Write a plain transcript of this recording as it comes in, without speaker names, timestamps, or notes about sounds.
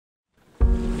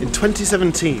In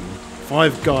 2017,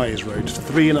 5 guys rowed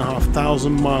 3,500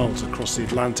 miles across the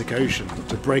Atlantic Ocean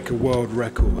to break a world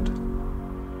record.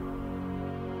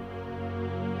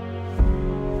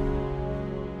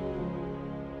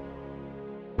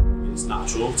 It's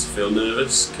natural to feel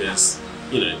nervous because,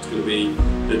 it's going to be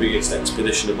the biggest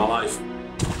expedition of my life.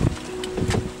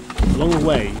 Along the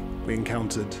way, we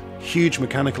encountered huge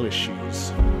mechanical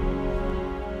issues,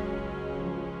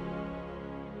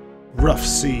 rough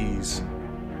seas,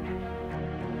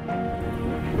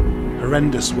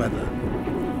 horrendous weather,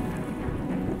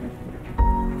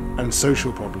 and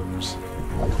social problems.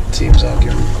 Teams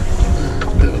arguing,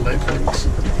 a bit of a low point.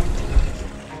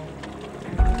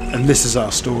 And this is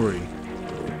our story.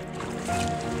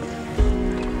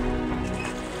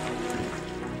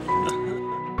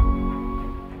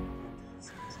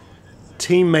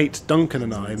 Teammate Duncan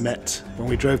and I met when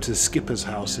we drove to the skipper's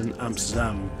house in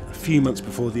Amsterdam a few months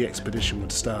before the expedition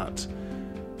would start.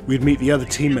 We'd meet the other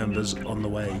team members on the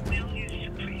way.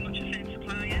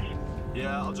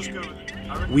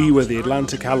 We were the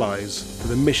Atlantic Allies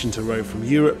with a mission to row from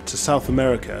Europe to South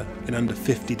America in under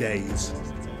 50 days.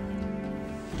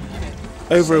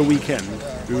 Over a weekend,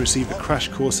 we received a crash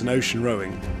course in ocean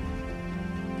rowing,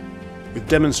 with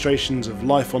demonstrations of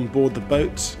life on board the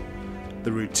boat,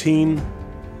 the routine,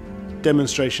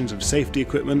 demonstrations of safety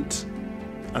equipment,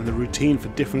 and the routine for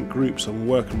different groups on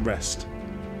work and rest.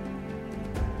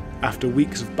 After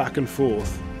weeks of back and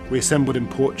forth, we assembled in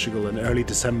Portugal in early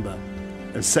December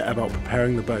and set about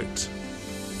preparing the boat.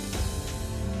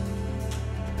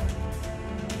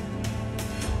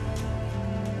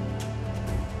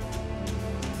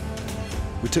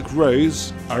 We took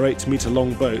Rose, our 8-metre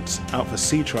long boat, out for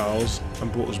sea trials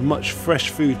and brought as much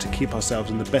fresh food to keep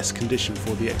ourselves in the best condition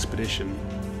for the expedition.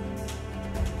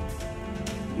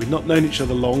 We'd not known each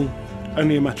other long,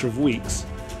 only a matter of weeks,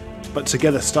 but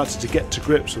together started to get to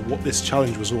grips with what this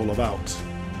challenge was all about.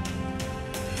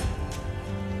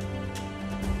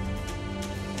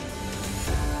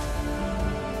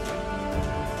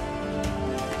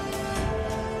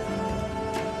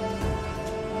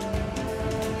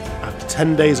 After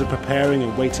 10 days of preparing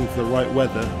and waiting for the right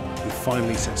weather, we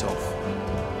finally set off.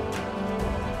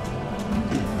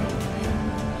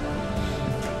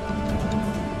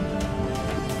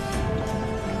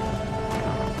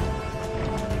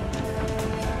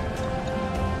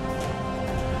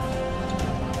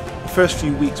 The first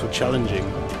few weeks were challenging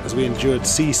as we endured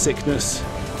seasickness,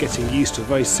 getting used to a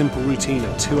very simple routine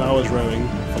of 2 hours rowing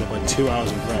followed by 2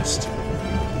 hours of rest.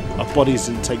 Our bodies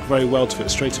didn't take very well to it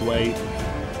straight away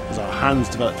as our hands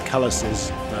developed calluses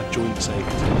and our joints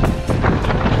ached.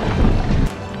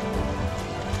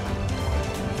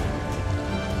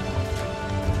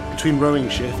 Between rowing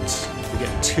shifts, we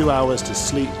get 2 hours to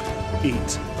sleep,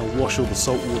 eat and wash all the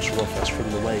salt water off us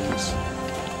from the waves.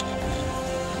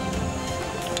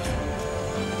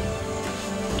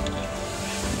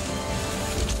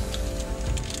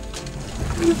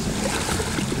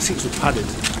 The seats were padded,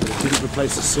 but it didn't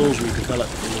replace the sores we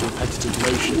developed from the repetitive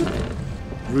motion.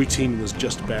 Routine was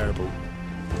just bearable.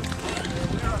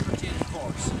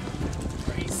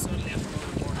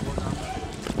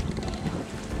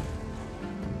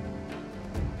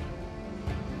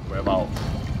 We're about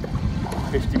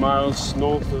 50 miles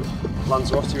north of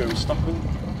Lanzarote where we're stopping.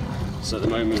 So at the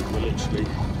moment we're literally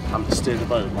having to steer the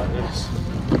boat like this,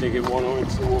 digging one oar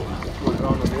into the water, going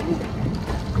around on the other,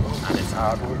 and it's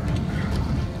hard work.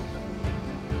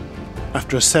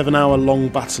 After a 7-hour-long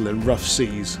battle in rough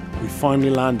seas, we finally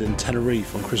landed in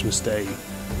Tenerife on Christmas Day,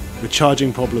 with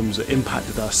charging problems that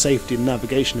impacted our safety and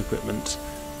navigation equipment,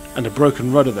 and a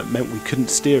broken rudder that meant we couldn't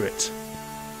steer it.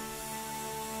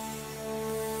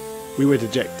 We were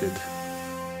dejected.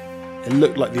 It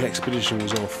looked like the expedition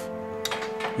was off.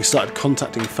 We started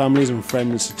contacting families and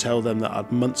friends to tell them that our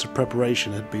months of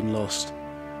preparation had been lost.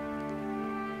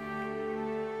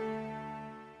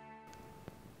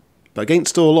 But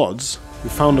against all odds, we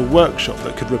found a workshop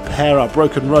that could repair our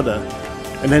broken rudder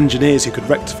and engineers who could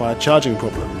rectify our charging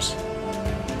problems.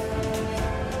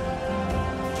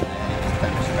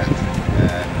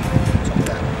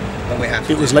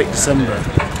 It was late December.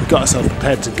 We got ourselves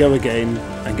prepared to go again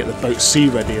and get the boat sea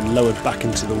ready and lowered back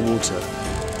into the water.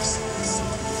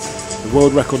 The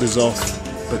world record is off,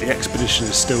 but the expedition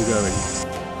is still going.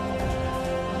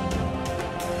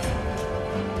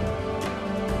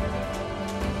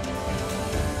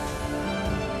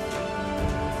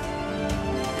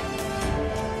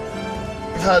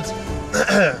 We've had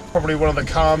probably one of the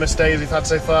calmest days we've had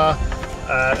so far,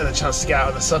 and a chance to get out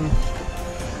in the sun.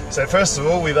 So first of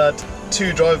all, we've had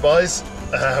 2 drive-bys,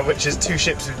 which is 2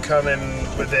 ships who've come in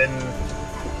within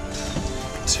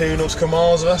 2 nautical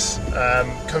miles of us.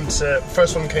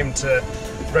 First one came to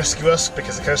rescue us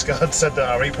because the Coast Guard said that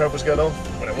our EPIRB was going off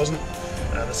when it wasn't.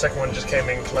 And the second one just came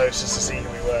in close just to see who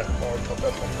we were or popped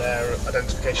up on their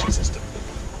identification system.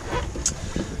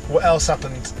 What else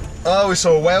happened? Oh, we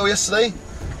saw a whale yesterday.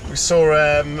 We saw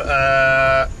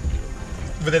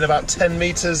within about 10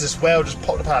 metres, this whale just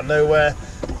popped up out of nowhere,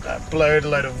 blowed a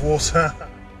load of water.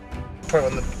 Probably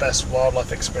one of the best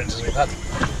wildlife experiences we've had.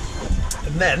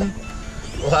 And then,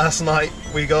 last night,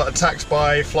 we got attacked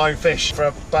by flying fish for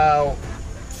about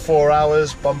 4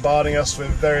 hours, bombarding us with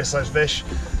various sized fish.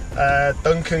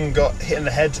 Duncan got hit in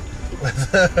the head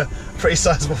with a pretty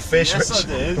sizable fish, Yes, I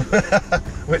did.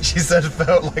 which he said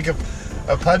felt like a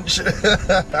punch.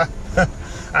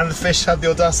 And the fish had the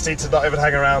audacity to not even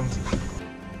hang around.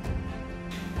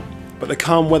 But the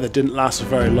calm weather didn't last for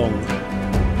very long.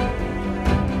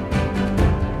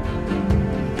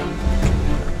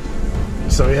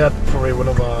 So we had probably one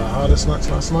of our hardest nights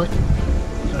last night.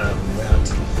 We had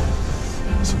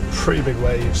some pretty big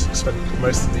waves, spent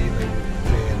most of the evening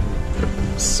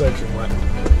being soaking wet.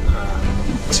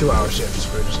 2-hour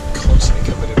shifts, we were just constantly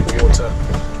covered in water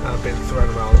and being thrown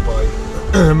around by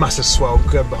a massive swell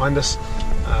going behind us,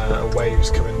 and waves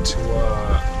coming to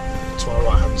our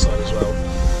right hand side as well.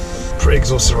 Pretty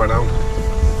exhausted right now.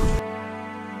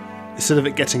 Instead of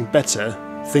it getting better,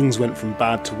 things went from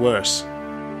bad to worse.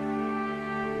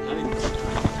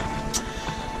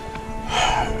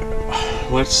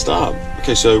 Where to start?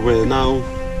 Okay, so we're now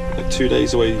like 2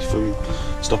 days away from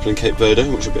stopping in Cape Verde,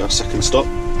 which will be our second stop,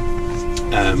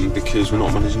 because we're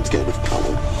not managing to get enough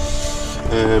power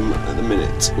at the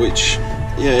minute, which,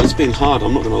 yeah, it's been hard,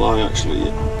 I'm not going to lie.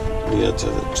 Actually, we had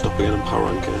to stop again and power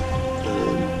anchor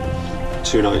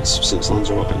 2 nights since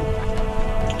Lanzarote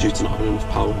due to not having enough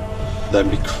power. Then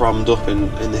be crammed up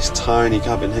in this tiny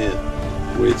cabin here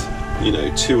with, you know,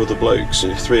 2 other blokes,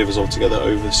 and 3 of us all together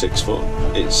over 6 foot.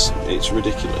 It's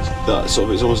ridiculous. That sort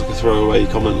of, it's almost like a throwaway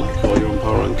comment, like, oh, you're on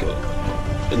power anchor.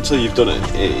 Until you've done it,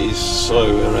 it is so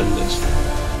horrendous.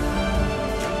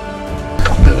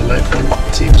 Bit of a low point, the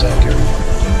team's arguing,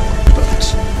 but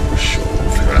we're sure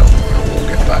we'll figure out how we'll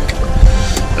get back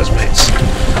as mates.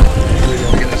 We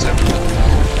will get us out.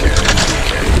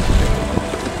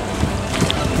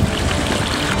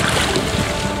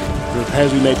 The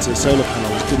repairs we made to the solar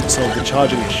panels didn't solve the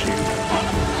charging issue,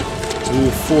 so we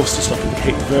were forced to stop in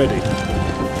Cape Verde.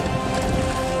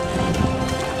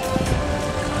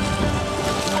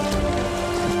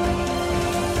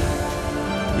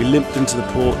 We limped into the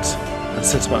port and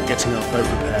set about getting our boat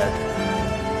repaired.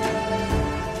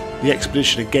 The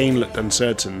expedition again looked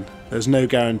uncertain. There was no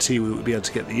guarantee we would be able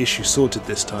to get the issue sorted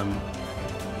this time.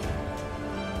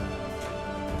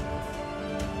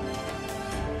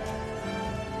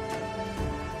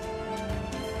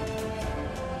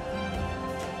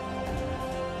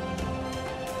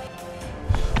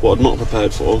 What I'd not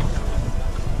prepared for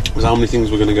was how many things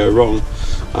were going to go wrong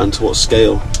and to what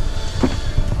scale.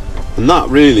 And that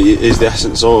really is the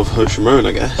essence of ocean rowing,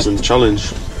 I guess, and the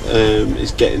challenge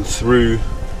is getting through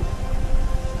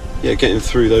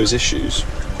those issues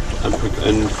and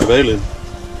prevailing.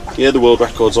 Yeah, the world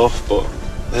record's off, but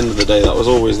at the end of the day, that was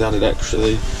always the added extra.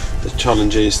 The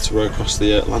challenge is to row across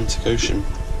the Atlantic Ocean,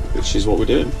 which is what we're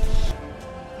doing.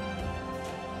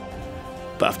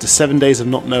 But after 7 days of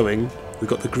not knowing, we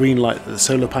got the green light that the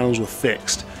solar panels were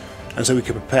fixed, and so we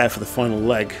could prepare for the final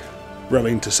leg,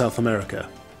 rowing to South America.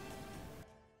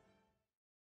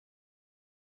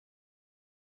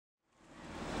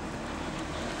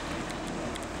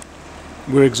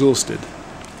 We're exhausted.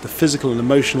 The physical and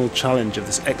emotional challenge of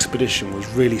this expedition was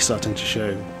really starting to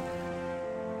show.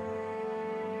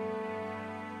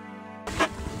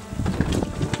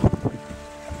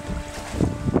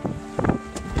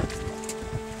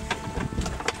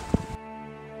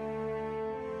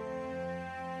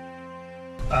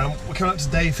 We're coming up to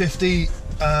day 50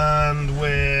 and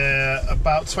we're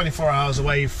about 24 hours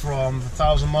away from the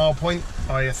 1,000 mile point,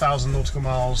 i.e. 1,000 nautical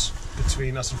miles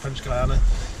between us and French Guiana.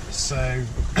 So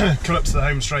coming up to the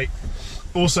home straight.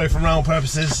 Also, for round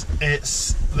purposes,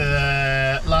 it's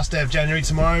the last day of January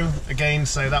tomorrow again,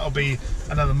 so that'll be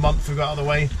another month we've got out of the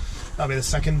way. That'll be the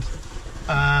 2nd,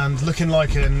 and looking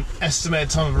like an estimated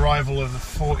time of arrival of the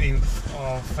 14th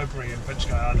of February in French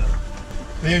Guiana.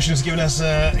 The ocean has given us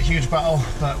a huge battle,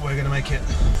 but we're going to make it,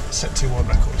 set 2 world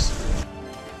records.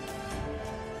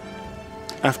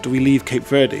 After we leave Cape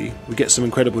Verde, we get some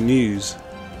incredible news.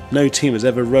 No team has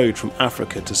ever rowed from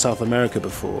Africa to South America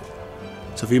before,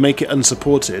 so if we make it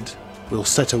unsupported, we'll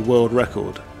set a world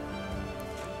record.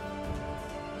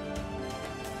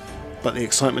 But the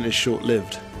excitement is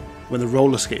short-lived, when the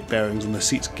roller skate bearings on the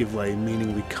seats give way,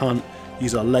 meaning we can't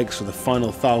use our legs for the final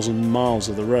 1,000 miles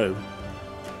of the row.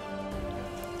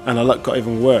 And our luck got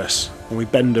even worse when we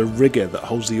bend a rigger that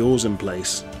holds the oars in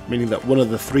place, meaning that one of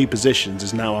the 3 positions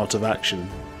is now out of action.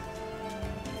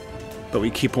 But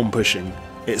we keep on pushing.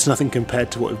 It's nothing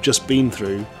compared to what we've just been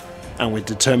through, and we're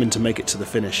determined to make it to the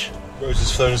finish. Rose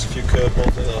has thrown us a few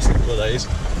curveballs in the last couple of days,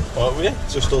 but yeah,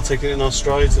 just still taking it in our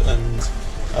stride, and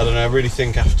I don't know, I really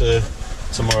think after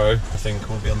tomorrow, I think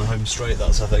we'll be on the home straight.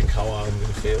 That's, I think, how I'm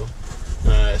going to feel.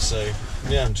 So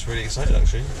yeah, I'm just really excited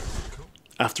actually. Cool.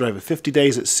 After over 50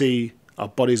 days at sea, our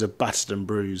bodies are battered and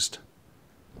bruised.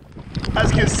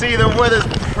 As you can see, the weather's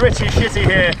pretty shitty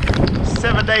here.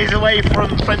 7 days away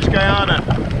from French Guiana,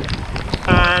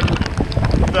 and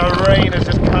the rain has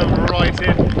just come right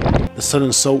in. The sun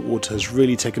and salt water has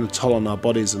really taken a toll on our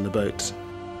bodies and the boat.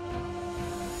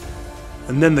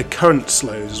 And then the current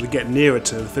slows as we get nearer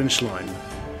to the finish line,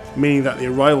 meaning that the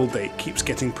arrival date keeps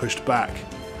getting pushed back.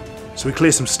 So we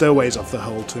clear some stowaways off the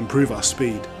hull to improve our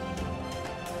speed.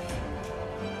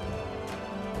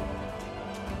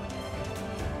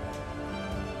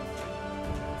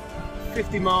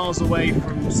 "50 miles away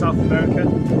from South America,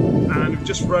 and we've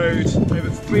just rowed over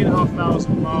 3,500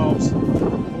 miles to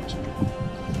Portugal."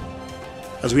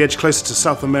 As we edge closer to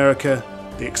South America,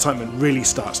 the excitement really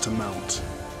starts to mount.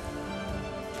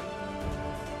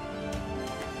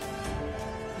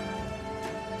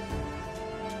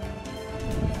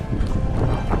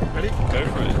 Ready? Go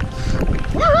for it.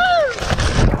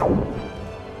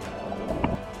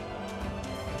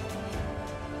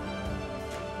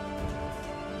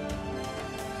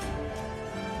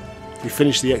 We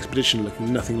finish the expedition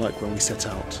looking nothing like when we set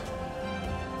out.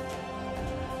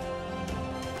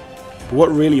 But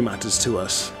what really matters to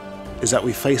us is that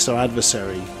we faced our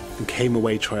adversary and came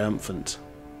away triumphant.